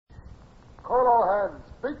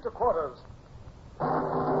Beat to quarters.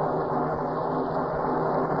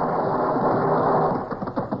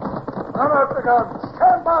 Run out the guns.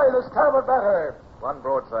 Stand by the starboard battery. One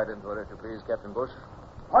broadside into it, if you please, Captain Bush.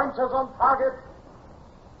 Pointers on target.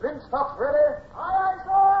 Linstock's ready. Aye,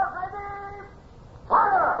 sir. Ready.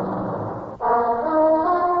 Fire!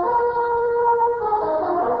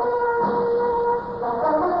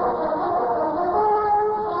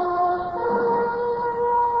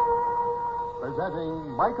 Presenting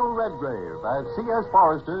Michael Redgrave as C.S.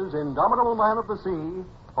 Forrester's indomitable man of the sea,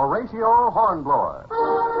 Horatio Hornblower.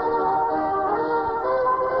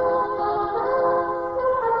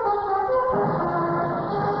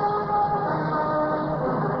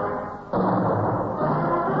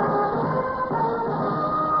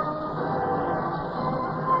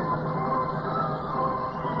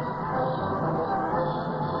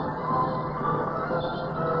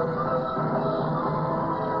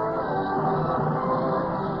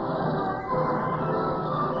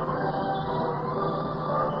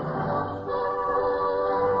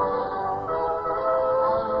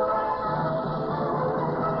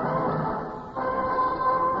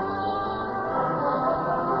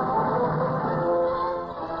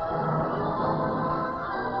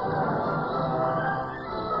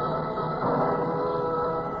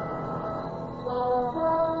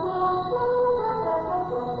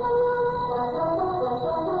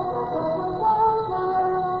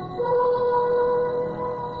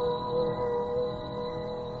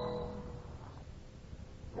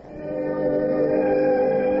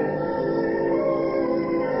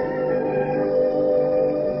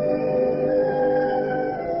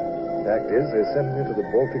 They sent me to the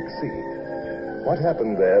Baltic Sea. What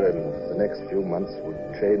happened there in the next few months would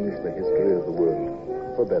change the history of the world,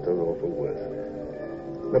 for better or for worse.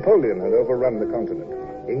 Napoleon had overrun the continent.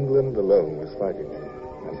 England alone was fighting him,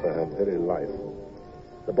 and for her very life.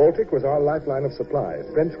 The Baltic was our lifeline of supply.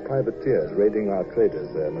 French privateers raiding our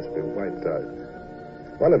traders there must be wiped out.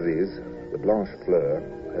 One of these, the Blanche,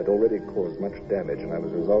 had already caused much damage, and I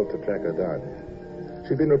was resolved to track her down.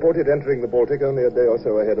 She'd been reported entering the Baltic only a day or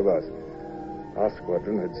so ahead of us. Our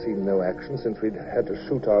squadron had seen no action since we'd had to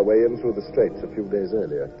shoot our way in through the straits a few days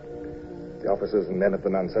earlier. The officers and men at the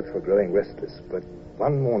Nonsuch were growing restless, but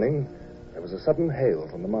one morning there was a sudden hail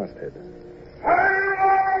from the masthead.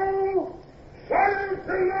 Hello! Sail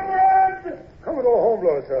to leeward! Commodore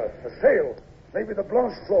Hornblower, sir. A sail. Maybe the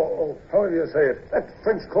Blanche or however you say it. That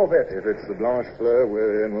French corvette. If it's the Blanche,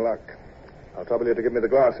 we're in luck. I'll trouble you to give me the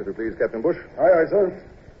glass, if you please, Captain Bush. Aye, sir.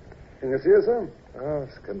 Can you see her, sir? Oh,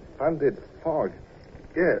 it's confounded fog.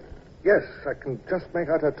 Yes, I can just make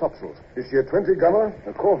out her topsails. Is she a 20-gunner?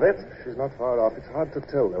 A corvette? She's not far off. It's hard to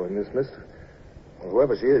tell, though, in this mist. Well,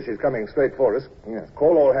 whoever she is, she's coming straight for us. Yes.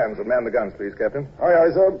 Call all hands and man the guns, please, Captain.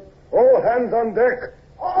 Aye, sir. All hands on deck.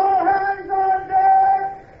 All hands on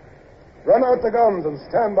deck! Run out the guns and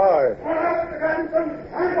stand by. Run out the guns and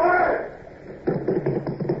stand by!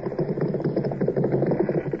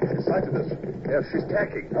 She sighted us. Yes, she's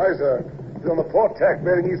tacking. Aye, sir. She's on the port tack,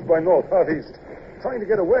 bearing east by north, half-east. Trying to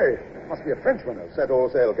get away. Must be a Frenchman. Set all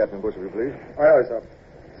sail, Captain Bush, if you please. Aye, sir.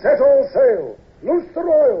 Set all sail. Loose the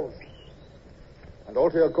royals. And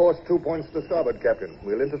alter your course 2 points to starboard, Captain.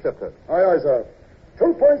 We'll intercept her. Aye, sir.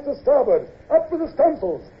 2 points to starboard. Up with the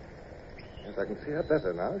stunsails. Yes, I can see her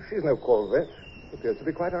better now. She's no corvette. Appears to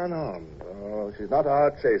be quite unarmed. Oh, she's not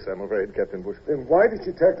our chase, I'm afraid, Captain Bush. Then why did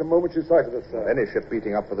she tack the moment she sighted us, sir? Any ship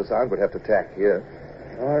beating up for the sound would have to tack here.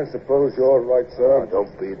 I suppose you're right, sir. Oh,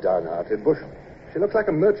 don't be downhearted, Bush. She looks like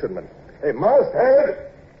a merchantman. Hey,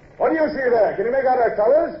 masthead! What do you see there? Can you make out her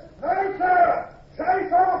colors? No, sir!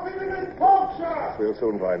 Chase off in the port, sir! We'll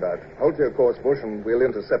soon find out. Hold to your course, Bush, and we'll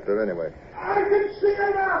intercept her anyway. I can see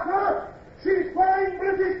her now, sir! She's flying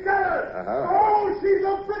British colors! Uh-huh. Oh, she's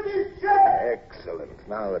a British ship! Excellent.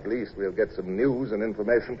 Now, at least we'll get some news and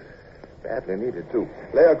information. Badly needed, too.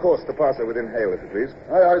 Lay a course to pass her within hail, if you please.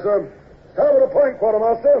 Aye, sir. Starboard a point,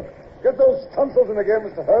 quartermaster. Get those tonsils in again,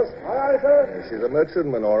 Mr. Hurst. Aye, sir. She's a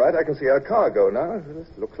merchantman, all right. I can see her cargo now. This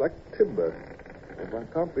looks like timber. But one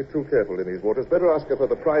can't be too careful in these waters. Better ask her for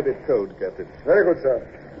the private code, Captain. Very good, sir.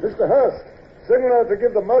 Mr. Hurst, signal her to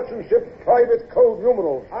give the merchant ship private code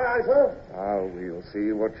numerals. Aye, sir. Now, we'll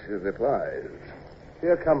see what she replies.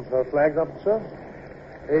 Here comes her flags up, sir.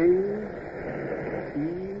 A,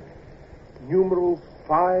 T, numeral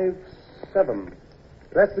 57.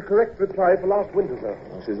 That's the correct reply for last winter, sir.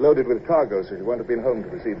 Well, she's loaded with cargo, so she won't have been home to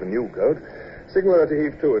receive the new code. Signal her to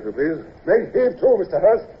heave to, if you please. Make heave to, Mr.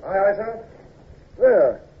 Hurst. Aye, sir.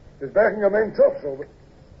 There. She's backing her main topsail, but...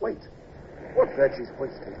 Wait. What's that she's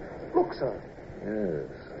hoisting? Look, sir.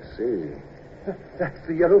 Yes, I see. That's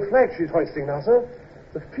the yellow flag she's hoisting now, sir.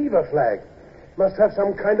 The fever flag. Must have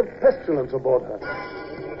some kind of pestilence aboard her.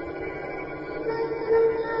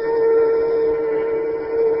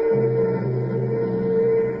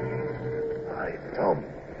 Hi, Tom.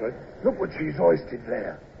 Look what she's hoisted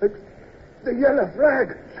there. The yellow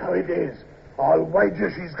flag. So it is. I'll wager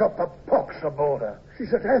she's got the pox aboard her.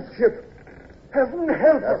 She's a death ship. Heaven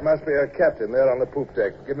help her. That must be her captain there on the poop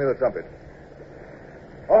deck. Give me the trumpet.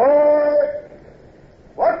 All right.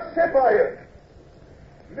 What ship are you?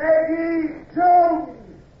 Maggie Jones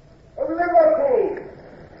of Liverpool,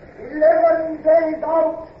 11 days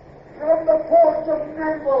out from the port of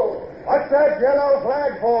Namble. What's that yellow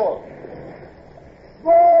flag for?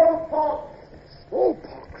 Smallpox.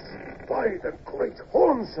 Smallpox? By the great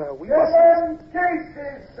horn, sir, we 7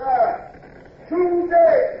 cases, sir. 2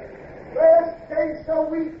 days. First case a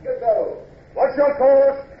week ago. What's your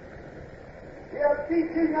course? We are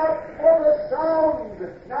beating up for the Sound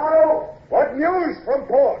now. What news from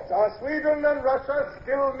port? Are Sweden and Russia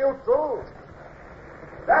still neutral?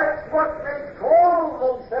 That's what they call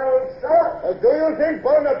themselves, sir. Do you think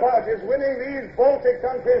Bonaparte is winning these Baltic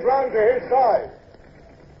countries round to his side?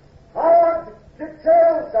 Hard to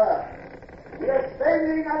tell, sir. We are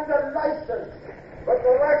sailing under license, but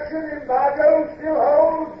the Russian embargo still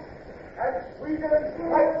holds, and Sweden's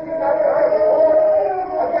fighting up our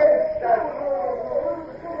force against us.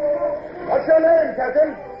 What's your name,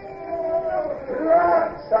 Captain?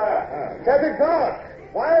 Clark, sir. Captain Clark.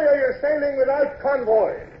 Why are you sailing without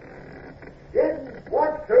convoy? Didn't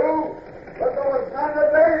want to, but there was none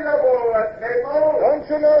available at Naples. Don't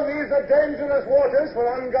you know these are dangerous waters for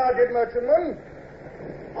unguarded merchantmen?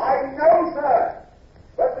 I know, sir,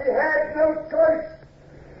 but we had no choice.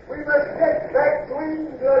 We must get back to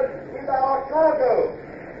England with our cargo.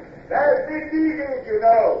 There's been eagles, you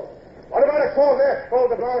know. What about a corvette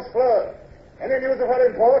called the Blanche? Any news of her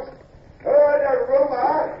in port? Heard a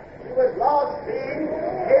rumor she was last seen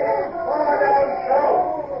heading far down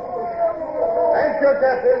south. Thank you,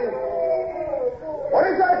 Captain. What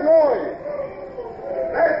is that noise?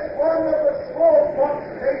 That's one of the smallpox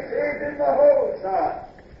cases in the hold, sir.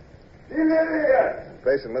 Delirious. The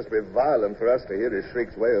patient must be violent for us to hear his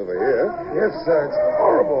shrieks way over here. Yes, sir. It's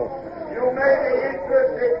horrible. You may be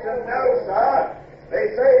interested to know, sir.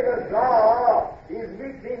 They say the Tsar is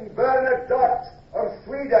meeting Bernadotte of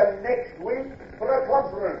Sweden next week for a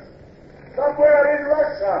conference. Somewhere in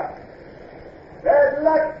Russia. Bad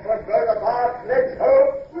luck for Bonaparte, let's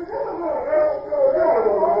hope.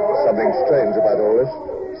 Something strange about all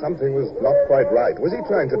this. Something was not quite right. Was he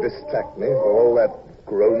trying to distract me for all that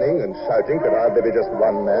groaning and shouting could hardly be just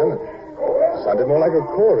one man? It sounded more like a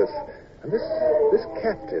chorus. And this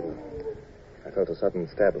captain, I felt a sudden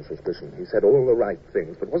stab of suspicion. He said all the right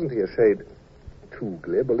things, but wasn't he a shade too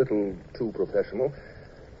glib, a little too professional?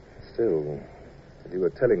 Still, if you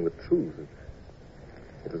were telling the truth,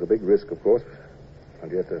 it was a big risk, of course,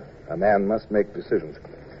 and yet a man must make decisions.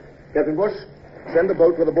 Captain Bush, send the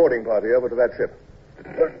boat with a boarding party over to that ship.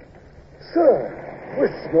 Sir,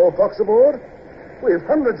 with smallpox aboard? We have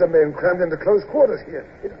hundreds of men crammed into close quarters here.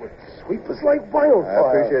 It would sweep us like wildfire.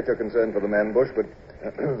 I appreciate your concern for the men, Bush, but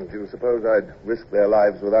do you suppose I'd risk their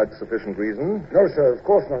lives without sufficient reason? No, sir, of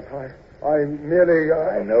course not. I merely...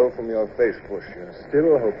 I know from your face, Bush, you're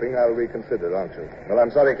still hoping I'll reconsider, aren't you? Well,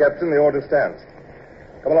 I'm sorry, Captain. The order stands.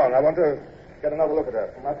 Come along. I want to get another look at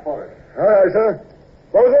her from that forward. Aye, aye, sir.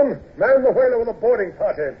 Bosun, man the whaler with a boarding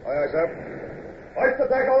party. Aye, aye, sir. Hoist the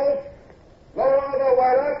tackles. Lower the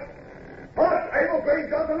whaler. Hot, able being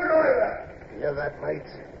done to look over. Hear that, mate?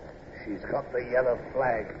 She's got the yellow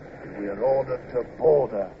flag. We're ordered to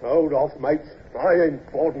board her. Hold off, mates. I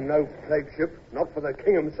ain't boarding no plague ship, not for the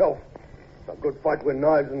king himself. A good fight with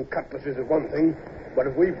knives and cutlasses is one thing, but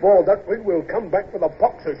if we board that brig, we'll come back for the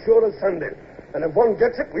pox as sure as Sunday. And if one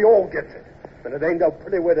gets it, we all get it. And it ain't no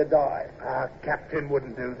pretty way to die. Our captain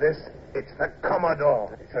wouldn't do this. It's the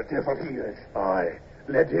Commodore. It's a devil he is. Aye.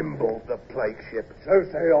 Let him board the plague ship. So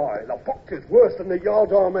say I. The pox is worse than the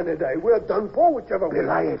yardarm any day. We're done for, whichever way.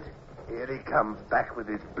 Belay it. Here he comes back with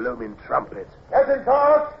his blooming trumpet. Captain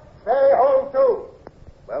Clark, stay home too.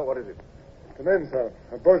 Well, what is it? The men, sir.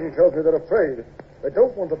 The bosun tells me they're afraid. They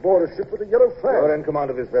don't want to board a ship with a yellow flag. You're in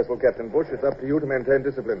command of this vessel, Captain Bush. It's up to you to maintain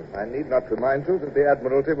discipline. I need not remind you that the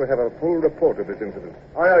Admiralty will have a full report of this incident.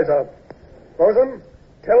 Aye, aye, sir. Bosun,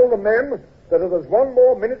 tell the men that if there's one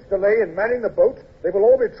more minute's delay in manning the boat, they will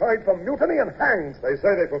all be tried for mutiny and hanged. They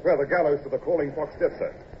say they prefer the gallows to the crawling fox death,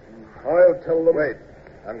 sir. I'll tell them... Wait.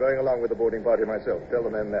 I'm going along with the boarding party myself. Tell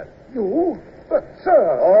the men that. You? But,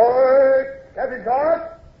 sir... All right, Captain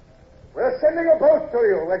Clark. We're sending a boat to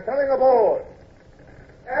you. We're coming aboard.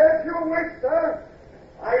 As you wish, sir.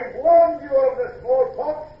 I warned you of the smallpox.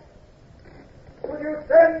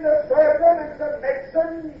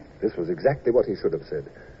 exactly what he should have said.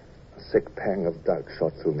 A sick pang of doubt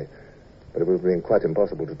shot through me. But it would have been quite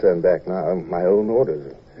impossible to turn back now. My own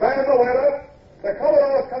orders. Man of the weather, the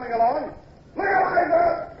Commodore's coming along. Look alive,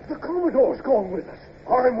 sir! The Commodore's gone with us.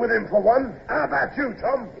 I'm with him for one. How about you,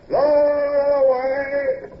 Tom? Blow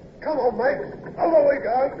away! Come on, mate. Over we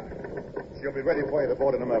go. She'll be ready for you to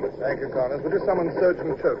board in a moment. Thank you, Connors. Would you summon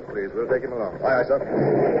Surgeon Choke, please? We'll take him along. Aye, sir.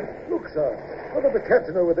 Look, sir. What about the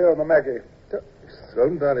captain over there on the Maggie? He's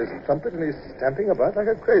thrown down his trumpet and he's stamping about like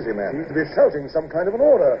a crazy man. Seems to be shouting some kind of an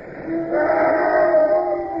order.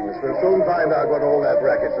 Yes, we'll soon find out what all that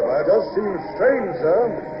racket's about. Does seem strange,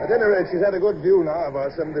 sir. At any rate, she's had a good view now of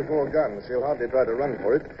our 74 guns. She'll hardly try to run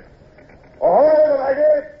for it. Ahoy,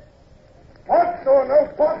 Maggie! Pots or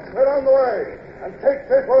no pots, we're on the way. And take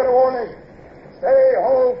this word of warning. Stay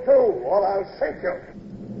hold to, or I'll sink you.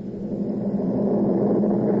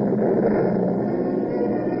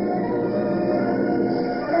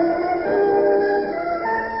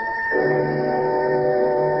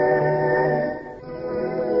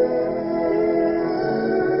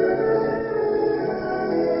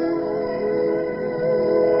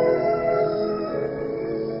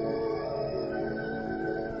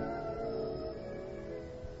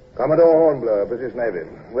 Commodore Hornblower, British Navy.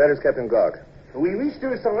 Where is Captain Clark? We wish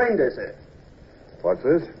to surrender, sir. What's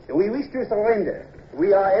this? We wish to surrender.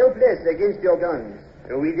 We are helpless against your guns.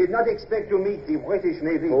 We did not expect to meet the British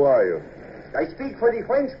Navy. Who are you? I speak for the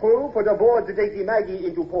French crew put aboard to take the Maggie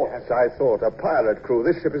into port. As I thought, a pirate crew.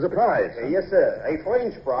 This ship is a prize. Yes, sir. A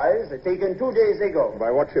French prize taken 2 days ago.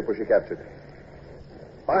 By what ship was she captured?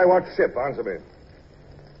 By what ship? Answer me.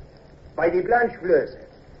 By the Blanche, sir.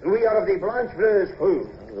 We are of the Blanche crew.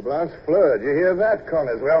 The Blanche Fleur. Did you hear that,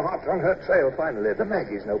 Connors? We're hot on her trail, finally. The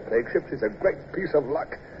Maggie's no plague ship. She's a great piece of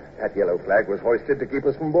luck. That yellow flag was hoisted to keep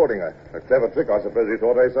us from boarding her. A clever trick, I suppose you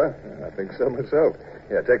thought, eh, sir? I think so myself.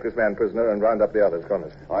 Here, take this man prisoner and round up the others,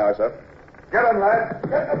 Connors. Aye, aye, sir. Get him, lad.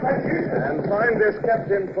 Get the pensies. And find this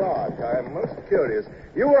Captain Clark. I'm most curious.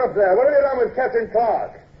 You up there, what have you done with Captain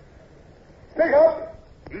Clark? Speak up.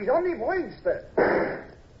 He's on the bridge, sir.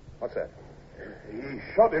 What's that? He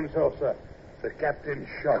shot himself, sir. The captain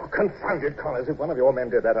shot. Oh, confound it, Connors. If one of your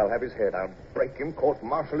men did that, I'll have his head. I'll break him,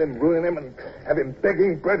 court-martial him, ruin him, and have him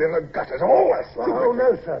begging bread in the gutters. Oh, that's stupid. Oh,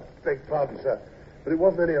 no, sir. Beg pardon, sir. But it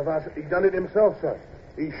wasn't any of us. He done it himself, sir.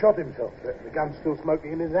 He shot himself. The gun's still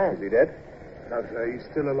smoking in his hand. Is he dead? No, sir. He's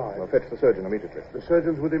still alive. Well, fetch the surgeon immediately. The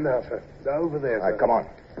surgeon's with him now, sir. They're over there, All right, sir. come on.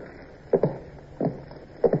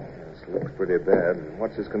 This looks pretty bad.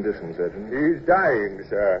 What's his condition, Surgeon? He's dying,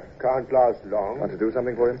 sir. Can't last long. Want to do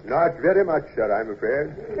something for him? Not very much, sir, I'm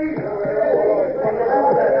afraid. We've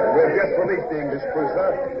just released the English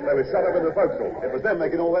prisoner. They were shut up in the forecastle. It was them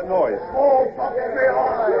making all that noise. Oh, fuck me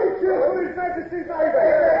alive. Who is Majesty's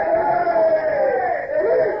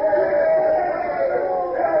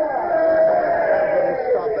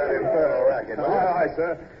Stop that infernal racket. Aye, aye,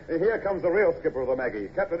 sir. Here comes the real skipper of the Maggie.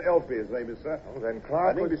 Captain Elsby, his name is, sir. Oh, then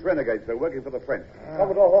Clark... An English renegade, sir, working for the French.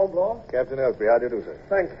 Commodore Hornblower? Captain Elsby, how do you do, sir?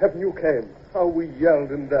 Thank heaven you came. How we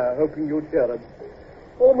yelled in there, hoping you'd hear us.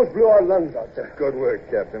 Almost blew our lungs out, sir. Good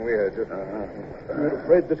work, Captain. We heard you. We were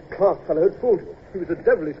afraid this Clark fellow had fooled you. He was a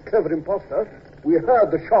devilish clever imposter. We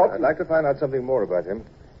heard the shot. I'd like to find out something more about him.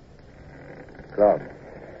 Clark.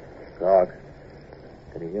 Clark.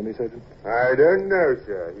 Can you hear me, Surgeon? I don't know,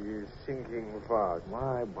 sir. He is sinking fast.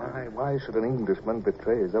 Why should an Englishman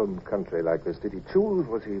betray his own country like this? Did he choose?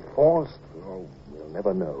 Was he forced? Oh, we'll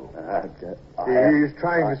never know. He's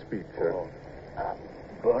trying to speak, sir.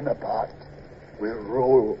 Bonaparte will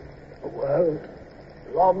rule the world.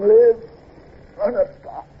 Long live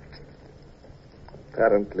Bonaparte.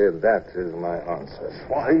 Apparently, that is my answer.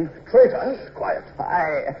 Swine. Traitors. Quiet.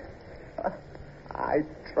 I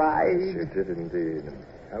tried. You did indeed.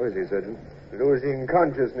 How is he, Surgeon? Losing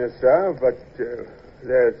consciousness, sir, but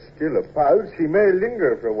there's still a pulse. He may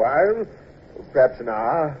linger for a while. Perhaps an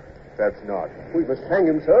hour, perhaps not. We must hang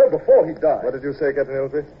him, sir, before he dies. What did you say, Captain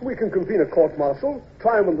Elsby? We can convene a court-martial,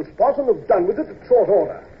 try him on the spot, and have done with it at short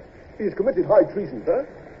order. He's committed high treason, sir.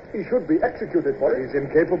 He should be executed for it. He's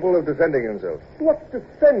incapable of defending himself. What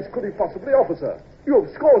defense could he possibly offer, sir? You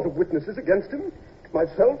have scores of witnesses against him.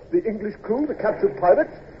 Myself, the English crew, the captured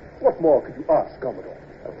pirates. What more could you ask, Commodore?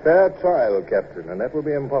 A fair trial, Captain, and that will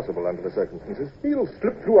be impossible under the circumstances. He'll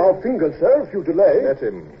slip through our fingers, sir, if you delay. Let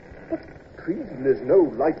him. Treason is no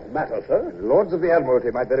light matter, sir. The Lords of the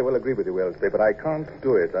Admiralty might very well agree with you, Elsby, but I can't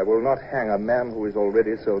do it. I will not hang a man who is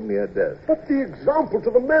already so near death. But the example to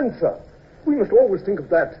the men, sir. We must always think of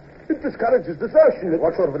that. It discourages desertion.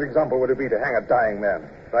 What sort of an example would it be to hang a dying man?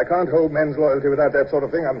 If I can't hold men's loyalty without that sort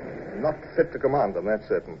of thing, I'm not fit to command them, that's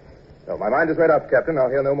certain. No, my mind is made up, Captain. I'll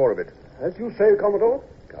hear no more of it. As you say, Commodore?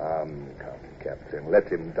 Come, Captain. Let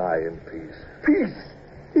him die in peace. Peace!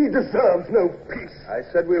 He deserves no peace. I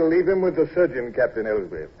said we'll leave him with the surgeon, Captain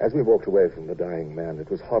Ellsbury. As we walked away from the dying man, it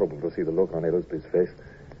was horrible to see the look on Ellsbury's face.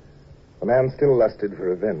 The man still lusted for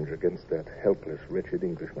revenge against that helpless, wretched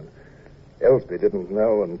Englishman. Ellsbury didn't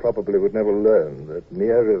know and probably would never learn that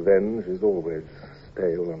mere revenge is always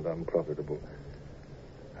stale and unprofitable.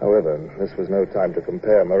 However, this was no time to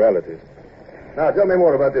compare moralities. Now, tell me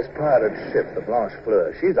more about this pirate ship, the Blanche.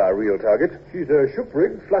 She's our real target. She's a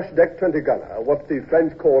ship-rigged, flush-deck 20-gunner, what the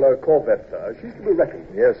French call a corvette, sir. She's to be reckoned.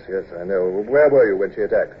 Yes, I know. Where were you when she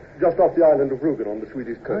attacked? Just off the island of Rügen on the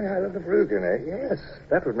Swedish Oh, coast. the island of Rügen, eh? Yes.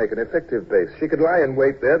 That would make an effective base. She could lie in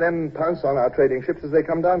wait there, then pounce on our trading ships as they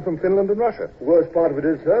come down from Finland and Russia. The worst part of it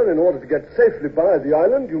is, sir, in order to get safely by the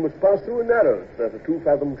island, you must pass through a narrow. There's a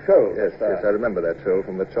 2-fathom shoal. Yes, I remember that shoal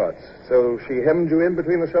from the charts. So she hemmed you in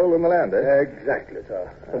between the shoal and the land, eh? Exactly, sir.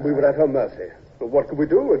 And we were at her mercy. But what could we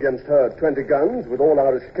do against her 20 guns with all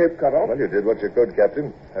our escape cut off? Well, you did what you could,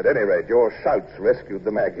 Captain. At any rate, your shouts rescued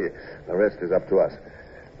the Maggie. The rest is up to us.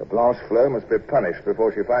 The Blanche Fleur must be punished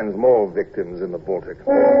before she finds more victims in the Baltic.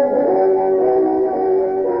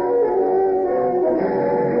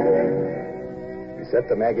 We set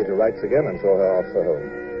the Maggie to rights again and saw her off for home.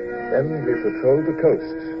 Then we patrolled the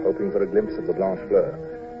coast, hoping for a glimpse of the Blanche Fleur.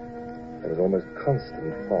 There was almost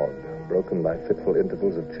constant fog, broken by fitful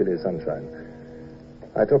intervals of chilly sunshine.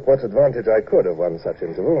 I took what advantage I could of one such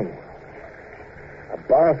interval. A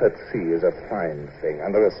bath at sea is a fine thing,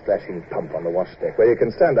 under a splashing pump on the wash deck, where you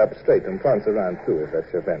can stand up straight and prance around, too, if that's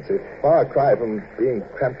your fancy. Far cry from being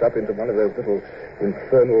cramped up into one of those little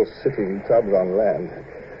infernal sitting tubs on land.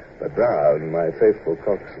 But Brown, my faithful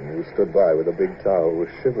coxswain, who stood by with a big towel, was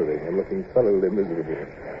shivering and looking thoroughly miserable.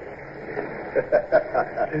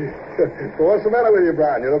 What's the matter with you,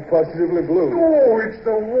 Brown? You look positively blue. Oh, it's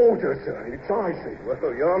the water, sir. It's icy.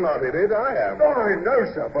 Well, you're not in it. I am. I know,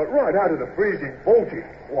 sir, but right out of the freezing Baltic.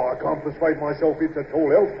 Well, I can't persuade myself it's at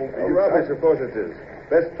all helpful for you, Rubbish, sir. of course it is.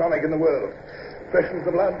 Best tonic in the world. Freshens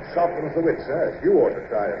the blood, sharpens the wits. Yes, you ought to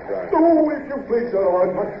try it, Brown. Oh, if you please, sir,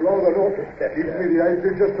 I'd much rather not. Gives me the ache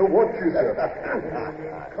just to watch you, sir.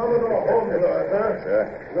 Commodore Hornblower, sir. Sir.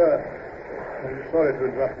 Sir, I'm sorry to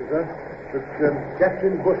interrupt you, sir, but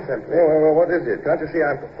Captain Bush sent me. Well, what is it? Can't you see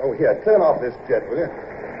I'm... Oh, here, turn off this jet, will you?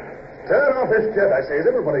 Turn off this jet, I say. Is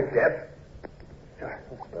everybody deaf? That's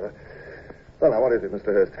better. Well, now, what is it,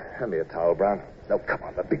 Mr. Hurst? Hand me a towel, Brown. No, come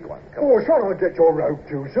on, the big one. Come on. Oh, shall I get your robe,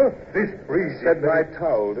 too, sir? This breeze... Said my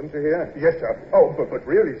towel, didn't you hear? Yes, sir. Oh, but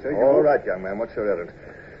really, sir, All right, young man, what's your errand?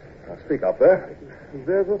 Now, speak up there.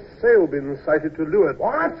 There's a sail been sighted to leeward.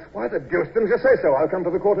 What? Why the deuce didn't you say so? I'll come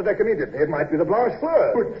to the quarterdeck immediately. It might be the Blanche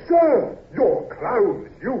Fleur. But, sir, your clothes,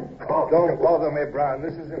 you can't... Don't bother me, Brown.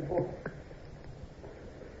 This is important.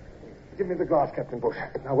 Give me the glass, Captain Bush.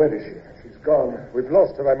 Now, where is she? She's gone. We've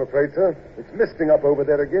lost her, I'm afraid, sir. It's misting up over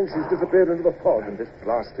there again. She's disappeared into the fog. And this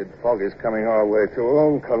blasted fog is coming our way, too.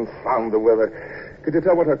 Oh, confound the weather. Could you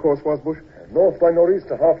tell what her course was, Bush? North by northeast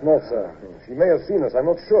to half north, sir. She may have seen us. I'm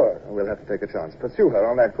not sure. We'll have to take a chance. Pursue her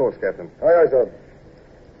on that course, Captain. Aye, sir.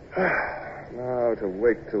 Now to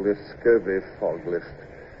wait till this scurvy fog lifts.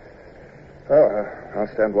 Oh,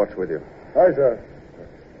 I'll stand watch with you. Aye, sir.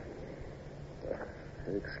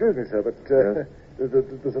 Excuse me, sir, but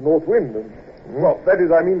there's a north wind. Well, that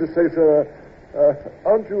is, I mean to say, sir,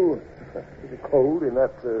 aren't you cold in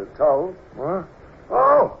that towel? What?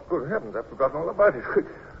 Oh, good heavens, I've forgotten all about it.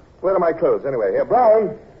 Where are my clothes, anyway? Here,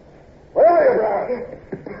 Brown. Where are you, Brown?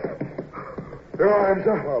 Here I am,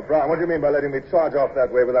 sir. Oh, Brown, what do you mean by letting me charge off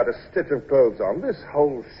that way without a stitch of clothes on? This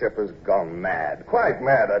whole ship has gone mad. Quite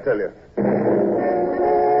mad, I tell you.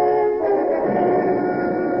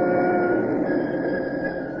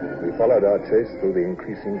 We followed our chase through the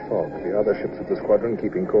increasing fog, the other ships of the squadron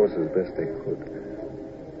keeping course as best they could.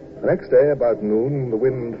 The next day, about noon, the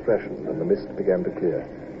wind freshened and the mist began to clear.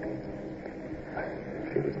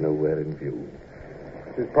 She was nowhere in view.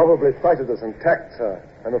 She's probably frightened us and tacked, sir.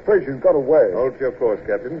 I'm afraid she's got away. Hold to your course,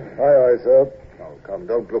 Captain. Aye, sir. Oh, come,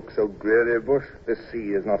 don't look so dreary, Bush. This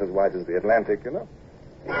sea is not as wide as the Atlantic, you know.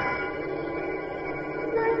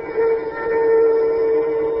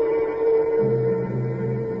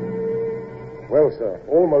 Well, sir,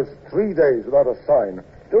 almost 3 days without a sign.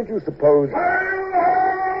 Don't you suppose...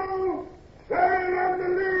 Sail! Sail on the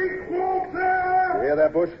lee quarter! You hear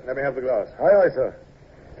that, Bush? Let me have the glass. Aye, sir.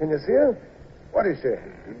 Can you see her? What is she?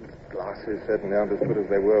 These glasses certainly aren't as good as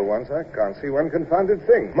they were once. I can't see one confounded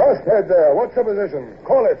thing. Masthead there. What's your position?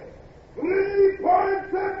 Call it. 3 points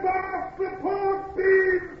abaft the port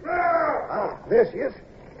beam, sir! Ah, there she is.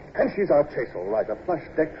 And she's our chase, all right, a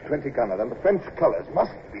flush-decked 20-gunner, and the French colors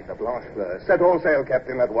must be the Blanche Fleur. Set all sail,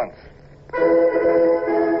 Captain, at once.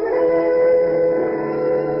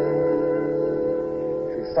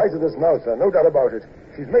 She's sighted us now, sir, no doubt about it.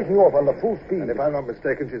 She's making off under full speed. And if I'm not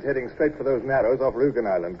mistaken, she's heading straight for those narrows off Rugen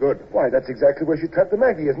Island. Good. Why, that's exactly where she trapped the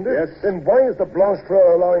Maggie, isn't it? Yes. Then why is the Blanche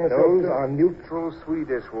Fleur allowing us Those are neutral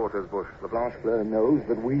Swedish waters, Bush. The Blanche Fleur knows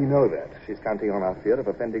that we know that. She's counting on our fear of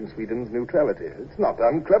offending Sweden's neutrality. It's not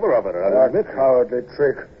unclever of her, I'll admit. Cowardly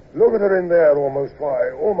trick. Look at her in there, almost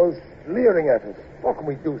leering at us. What can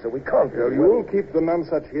we do, sir? We can't Well, you'll keep the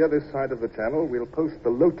Nonsuch here this side of the channel. We'll post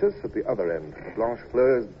the Lotus at the other end. The Blanche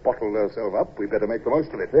Fleur's bottled herself up. We'd better make the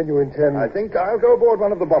most of it. Then you intend... I think I'll go aboard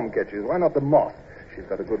one of the bomb ketches. Why not the Moth? She's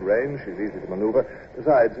got a good range. She's easy to maneuver.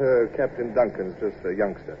 Besides, her Captain Duncan's just a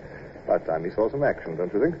youngster. About time he saw some action,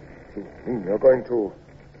 don't you think? You're going to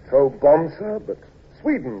throw bombs, sir? But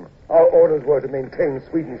Sweden. Our orders were to maintain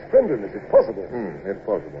Sweden's friendliness, if possible. If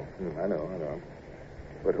possible. I know.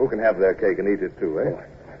 But who can have their cake and eat it, too, eh?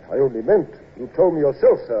 I only meant, you told me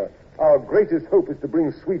yourself, sir, our greatest hope is to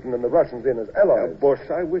bring Sweden and the Russians in as allies. Bush,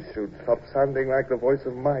 I wish you'd stop sounding like the voice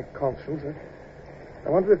of my conscience. I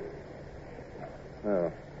wonder if...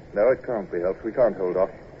 No, it can't be helped. We can't hold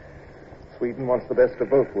off. Sweden wants the best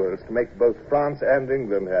of both worlds, to make both France and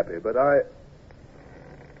England happy. But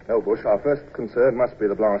No, Bush, our first concern must be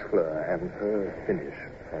the Blanche Fleur and her finish.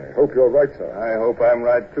 I hope you're right, sir. I hope I'm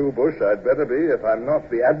right, too, Bush. I'd better be. If I'm not,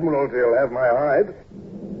 the Admiralty will have my hide.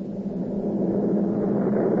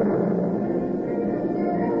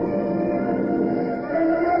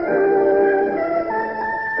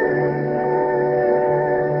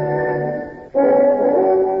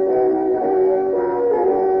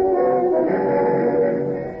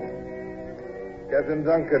 Captain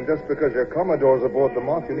Duncan, just because your Commodore's aboard the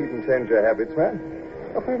Moth, you needn't change your habits, man.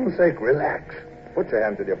 For heaven's sake, relax. Put your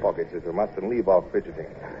hands in your pockets if you must and leave off fidgeting.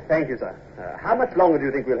 Thank you, sir. How much longer do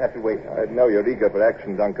you think we'll have to wait? I know you're eager for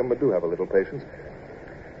action, Duncan, but do have a little patience.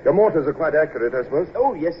 Your mortars are quite accurate, I suppose?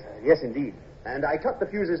 Oh, yes, sir. Yes, indeed. And I cut the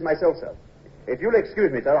fuses myself, sir. If you'll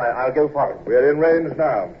excuse me, sir, I'll go forward. We're in range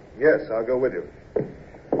now. Yes, I'll go with you.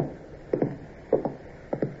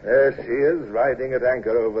 There she is, riding at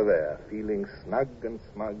anchor over there, feeling snug and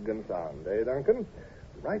smug and sound, eh, Duncan?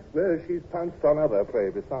 Right where she's pounced on other prey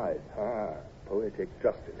besides. Poetic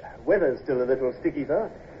justice. Weather's still a little sticky, sir.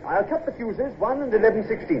 I'll cut the fuses 1 and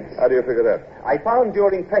 11/16. How do you figure that? I found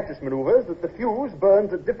during practice maneuvers that the fuse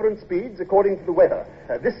burns at different speeds according to the weather.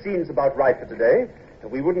 This seems about right for today.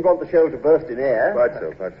 We wouldn't want the shell to burst in air. Quite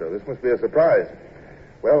so. This must be a surprise.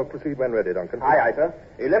 Well, proceed when ready, Duncan. Aye, sir.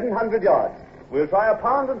 1,100 yards. We'll try 1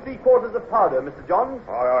 3/4 pounds of powder, Mr. Johns.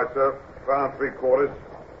 Aye, sir. 1 3/4.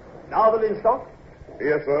 Now the linstock.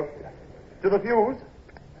 Yes, sir. To the fuse.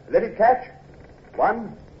 Let it catch.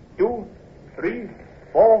 1, 2, 3,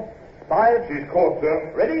 4, 5. She's caught,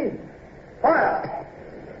 sir. Ready? Fire!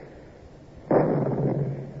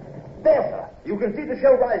 There, sir. You can see the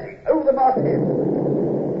shell rising over the masthead.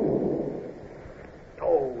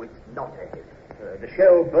 Oh, it's not a hit. The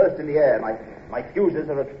shell burst in the air. My fuses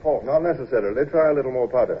are at fault. Not necessarily. Try a little more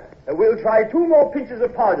powder. We'll try 2 more pinches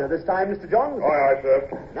of powder this time, Mr. Johns. Aye,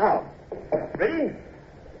 sir. Now, ready?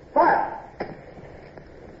 Fire!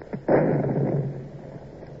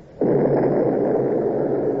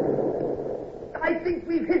 I think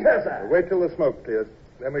we've hit her, sir. Wait till the smoke clears.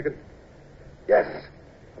 Then we can... Yes!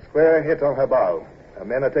 A square hit on her bow. Our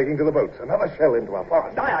men are taking to the boats. Another shell into our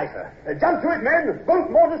fire. Aye, sir. Jump to it, men. Both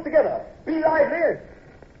mortars together. Be lively.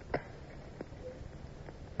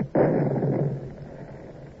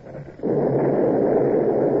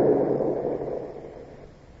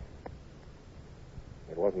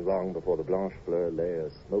 It wasn't long before the Blanche Fleur lay a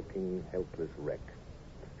smoking, helpless wreck.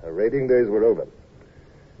 Her raiding days were over.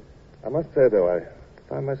 I must say, though, I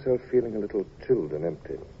found myself feeling a little chilled and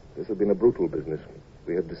empty. This had been a brutal business.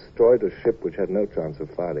 We had destroyed a ship which had no chance of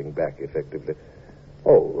firing back effectively.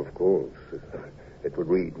 Oh, of course. It would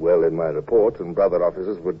read well in my report, and brother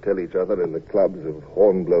officers would tell each other in the clubs of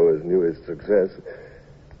Hornblower's newest success.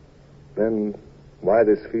 Then, why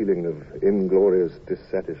this feeling of inglorious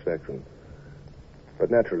dissatisfaction? But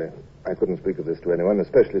naturally, I couldn't speak of this to anyone,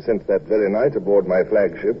 especially since that very night aboard my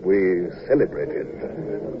flagship we celebrated.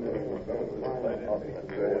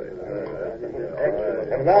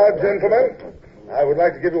 And now, gentlemen, I would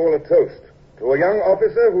like to give you all a toast to a young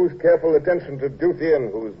officer whose careful attention to duty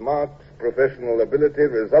and whose marked professional ability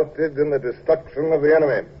resulted in the destruction of the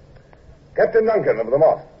enemy. Captain Duncan of the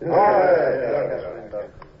Moth.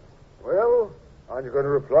 Well, aren't you going to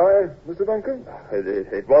reply, Mr. Duncan?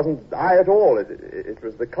 It wasn't I at all. It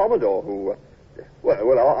was the Commodore who...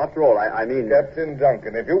 Well, after all, I mean... Captain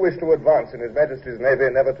Duncan, if you wish to advance in His Majesty's Navy,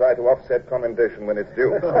 never try to offset commendation when it's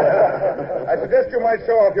due. I suggest you might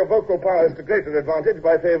show off your vocal powers to greater advantage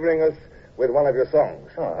by favoring us with one of your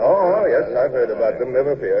songs. Oh, yes, I've heard about them,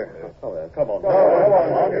 never fear. Come on.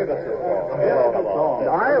 I'll give us a song.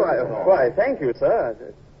 Why, thank you, sir.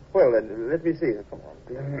 Well, then, let me see. Come on.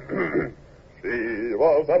 She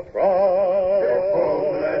was a prize.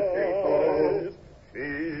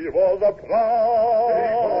 She was a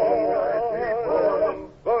prize.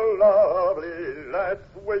 The lovely lass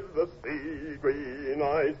with the sea green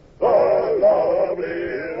eyes. The lovely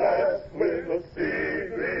lass with the sea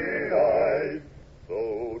green eyes. So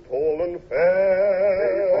tall and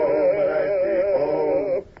fair.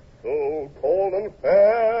 So tall and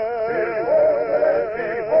fair.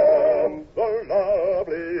 The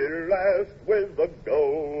lovely lass with the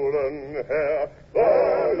golden hair. The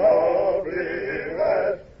lovely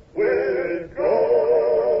lass with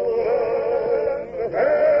golden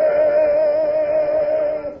hair.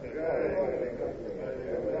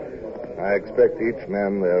 I expect each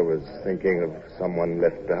man there was thinking of someone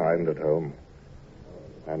left behind at home.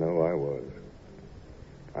 I know I was.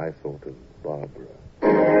 I thought of Barbara.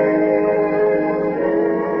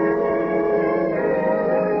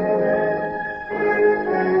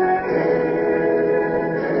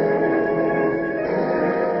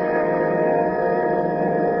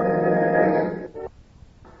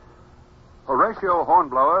 Horatio,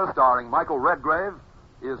 Hornblower, starring Michael Redgrave,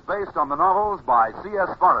 is based on the novels by C.S.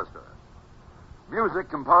 Forrester. Music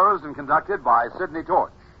composed and conducted by Sidney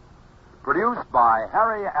Torch. Produced by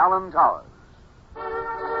Harry Allen Towers.